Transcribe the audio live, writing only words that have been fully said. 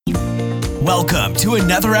Welcome to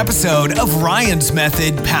another episode of Ryan's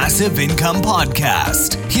Method Passive Income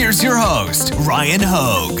Podcast. Here's your host, Ryan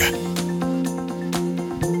Hogue.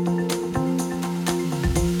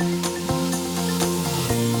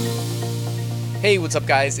 Hey, what's up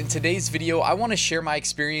guys? In today's video, I want to share my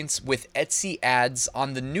experience with Etsy ads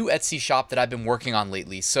on the new Etsy shop that I've been working on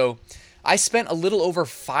lately. So I spent a little over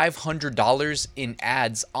 $500 in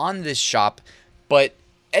ads on this shop, but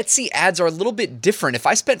Etsy ads are a little bit different. If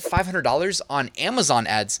I spent $500 on Amazon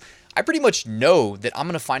ads, I pretty much know that I'm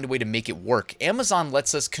going to find a way to make it work. Amazon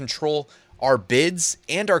lets us control our bids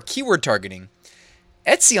and our keyword targeting.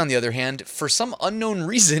 Etsy, on the other hand, for some unknown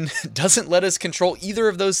reason, doesn't let us control either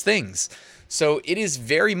of those things. So it is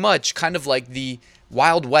very much kind of like the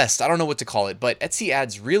Wild West. I don't know what to call it, but Etsy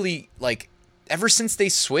ads really, ever since they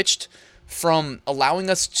switched from allowing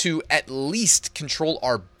us to at least control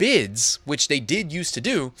our bids, which they did used to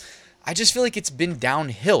do, I just feel like it's been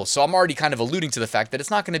downhill. So I'm already kind of alluding to the fact that it's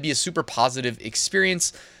not going to be a super positive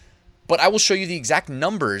experience, but I will show you the exact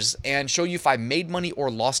numbers and show you if I made money or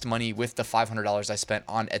lost money with the $500 I spent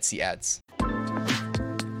on Etsy ads.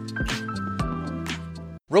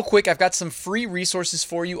 Real quick, I've got some free resources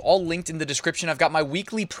for you, all linked in the description. I've got my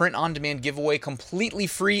weekly print-on-demand giveaway completely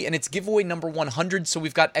free, and it's giveaway number 100, so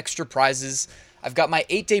we've got extra prizes. I've got my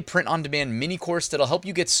 8-day print-on-demand mini course that'll help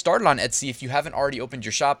you get started on Etsy if you haven't already opened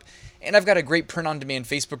your shop, and I've got a great print-on-demand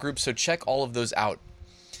Facebook group, so check all of those out.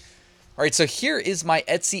 All right, so here is my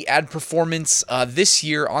Etsy ad performance this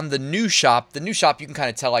year on the new shop. The new shop, you can kind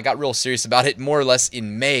of tell I got real serious about it more or less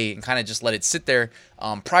in May and kind of just let it sit there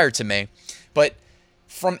prior to May, but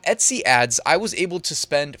from Etsy ads, I was able to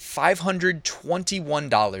spend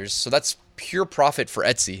 $521, so that's pure profit for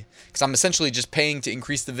Etsy, because I'm essentially just paying to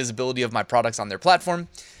increase the visibility of my products on their platform.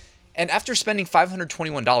 And after spending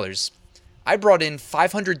 $521, I brought in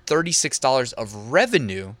 $536 of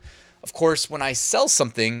revenue. Of course, when I sell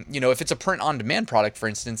something, if it's a print-on-demand product, for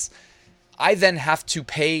instance, I then have to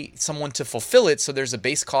pay someone to fulfill it, so there's a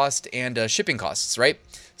base cost and shipping costs, right?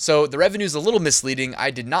 So the revenue is a little misleading. I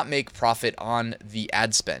did not make profit on the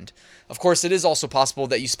ad spend. Of course, it is also possible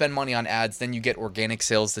that you spend money on ads, then you get organic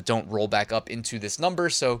sales that don't roll back up into this number,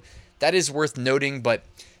 so that is worth noting, but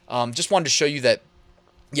just wanted to show you that,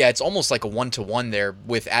 yeah, it's almost like a one-to-one there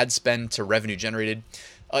with ad spend to revenue generated.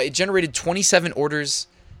 It generated 27 orders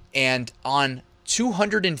and on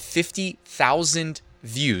 250,000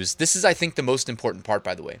 views. This is, I think, the most important part,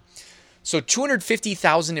 by the way. So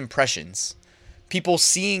 250,000 impressions, people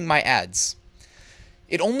seeing my ads.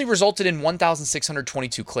 It only resulted in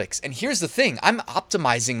 1,622 clicks. And here's the thing, I'm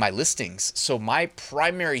optimizing my listings, so my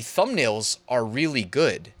primary thumbnails are really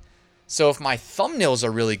good. So if my thumbnails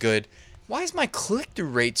are really good, why is my click-through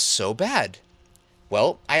rate so bad?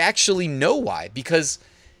 Well, I actually know why, because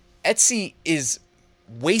Etsy is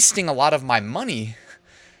wasting a lot of my money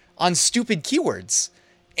on stupid keywords.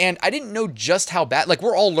 And I didn't know just how bad,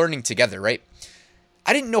 we're all learning together, right?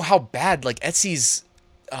 I didn't know how bad, Etsy's,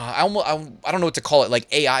 I don't know what to call it,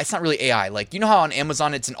 AI. It's not really AI. You know how on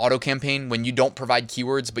Amazon it's an auto campaign when you don't provide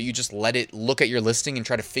keywords, but you just let it look at your listing and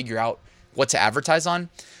try to figure out what to advertise on?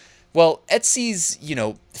 Well, Etsy's,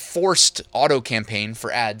 forced auto campaign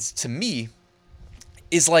for ads, to me,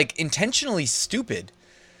 is intentionally stupid.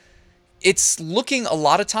 It's looking a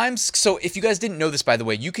lot of times, so if you guys didn't know this, by the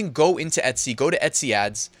way, you can go into Etsy, go to Etsy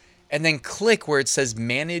ads, and then click where it says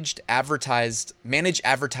manage advertised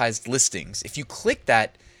listings. If you click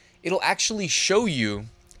that, it'll actually show you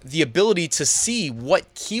the ability to see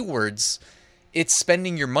what keywords it's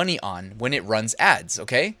spending your money on when it runs ads,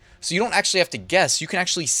 okay? So you don't actually have to guess, you can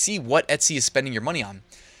actually see what Etsy is spending your money on.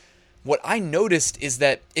 What I noticed is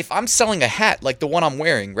that if I'm selling a hat like the one I'm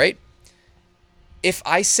wearing, right? If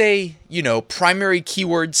I say, primary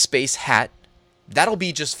keyword space hat, that'll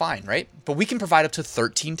be just fine, right? But we can provide up to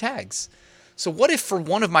 13 tags. So what if for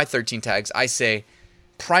one of my 13 tags, I say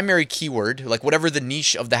primary keyword, whatever the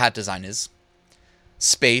niche of the hat design is,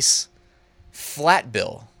 space, flat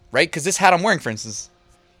bill, right? Because this hat I'm wearing, for instance,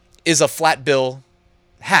 is a flat bill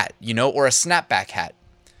hat, or a snapback hat.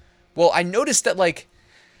 Well, I noticed that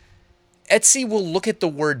Etsy will look at the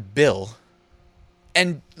word bill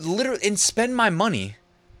and spend my money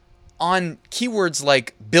on keywords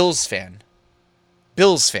like Bills fan,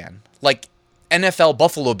 NFL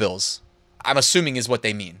Buffalo Bills, I'm assuming is what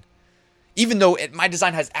they mean. Even though my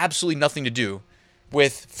design has absolutely nothing to do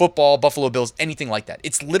with football, Buffalo Bills, anything like that.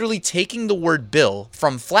 It's literally taking the word bill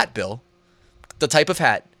from flat bill, the type of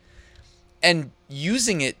hat, and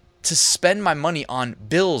using it to spend my money on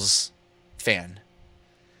Bills fan.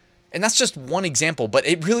 And that's just one example, but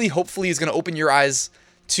it really hopefully is going to open your eyes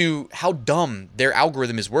to how dumb their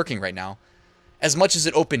algorithm is working right now, as much as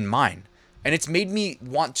it opened mine. And it's made me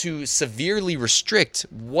want to severely restrict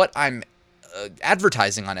what I'm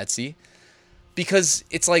advertising on Etsy, because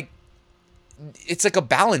it's like a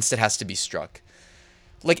balance that has to be struck.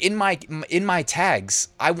 Like in my tags,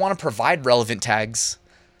 I want to provide relevant tags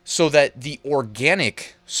so that the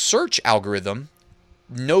organic search algorithm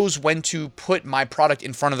knows when to put my product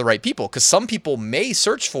in front of the right people, because some people may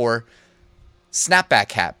search for snapback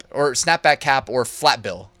cap or flat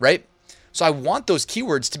bill, right? So I want those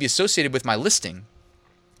keywords to be associated with my listing.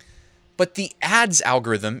 But the ads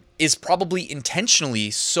algorithm is probably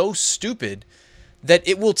intentionally so stupid that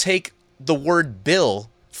it will take the word bill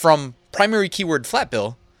from primary keyword flat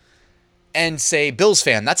bill and say Bills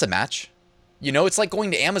fan, that's a match. You know, it's like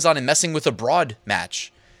going to Amazon and messing with a broad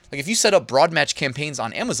match. Like if you set up broad match campaigns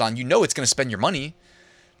on Amazon, you know it's going to spend your money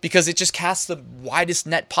because it just casts the widest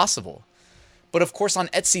net possible. But of course on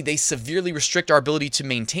Etsy, they severely restrict our ability to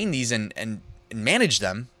maintain these and manage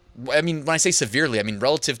them. I mean, when I say severely, I mean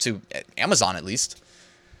relative to Amazon at least.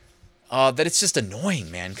 That it's just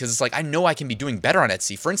annoying, man, because it's like I know I can be doing better on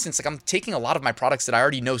Etsy. For instance, like I'm taking a lot of my products that I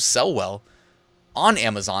already know sell well on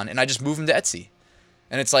Amazon and I just move them to Etsy.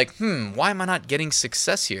 And it's like, why am I not getting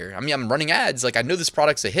success here? I mean, I'm running ads. Like I know this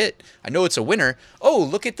product's a hit. I know it's a winner. Oh,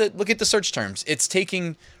 look at the search terms. It's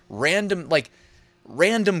taking random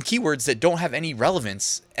keywords that don't have any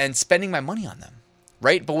relevance and spending my money on them,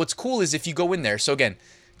 right? But what's cool is if you go in there. So again,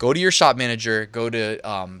 go to your shop manager, go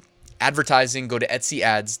to advertising, go to Etsy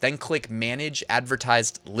ads, then click manage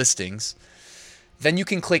advertised listings. Then you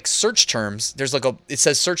can click search terms. It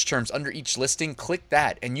says search terms under each listing. Click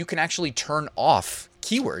that and you can actually turn off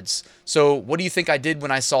keywords. So what do you think I did when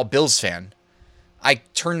I saw Bills fan? I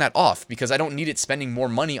turned that off because I don't need it spending more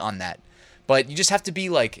money on that. But you just have to be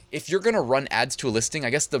like, if you're going to run ads to a listing, I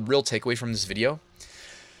guess the real takeaway from this video,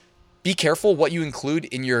 be careful what you include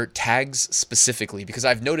in your tags specifically, because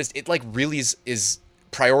I've noticed it like really is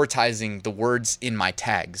prioritizing the words in my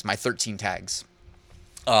tags, my 13 tags.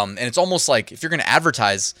 And it's almost like if you're going to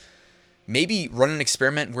advertise, maybe run an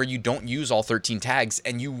experiment where you don't use all 13 tags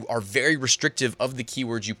and you are very restrictive of the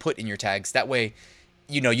keywords you put in your tags. That way,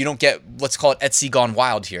 you don't get, let's call it Etsy gone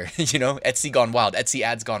wild here, Etsy gone wild, Etsy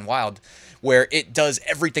ads gone wild, where it does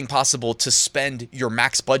everything possible to spend your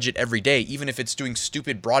max budget every day, even if it's doing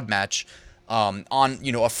stupid broad match on,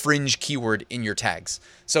 a fringe keyword in your tags.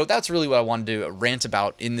 So that's really what I wanted to rant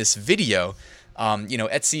about in this video.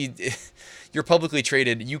 Etsy, you're publicly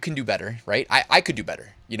traded, you can do better, right? I could do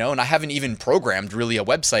better, and I haven't even programmed really a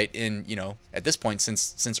website in, at this point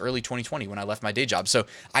since early 2020 when I left my day job. So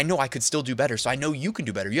I know I could still do better. So I know you can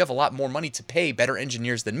do better. You have a lot more money to pay better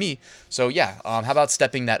engineers than me. So yeah, how about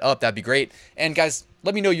stepping that up? That'd be great. And guys,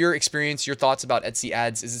 let me know your experience, your thoughts about Etsy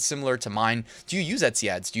ads. Is it similar to mine? Do you use Etsy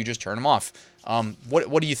ads? Do you just turn them off?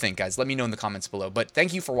 What do you think, guys? Let me know in the comments below. But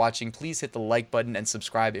thank you for watching. Please hit the like button and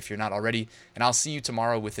subscribe if you're not already. And I'll see you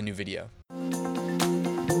tomorrow with a new video.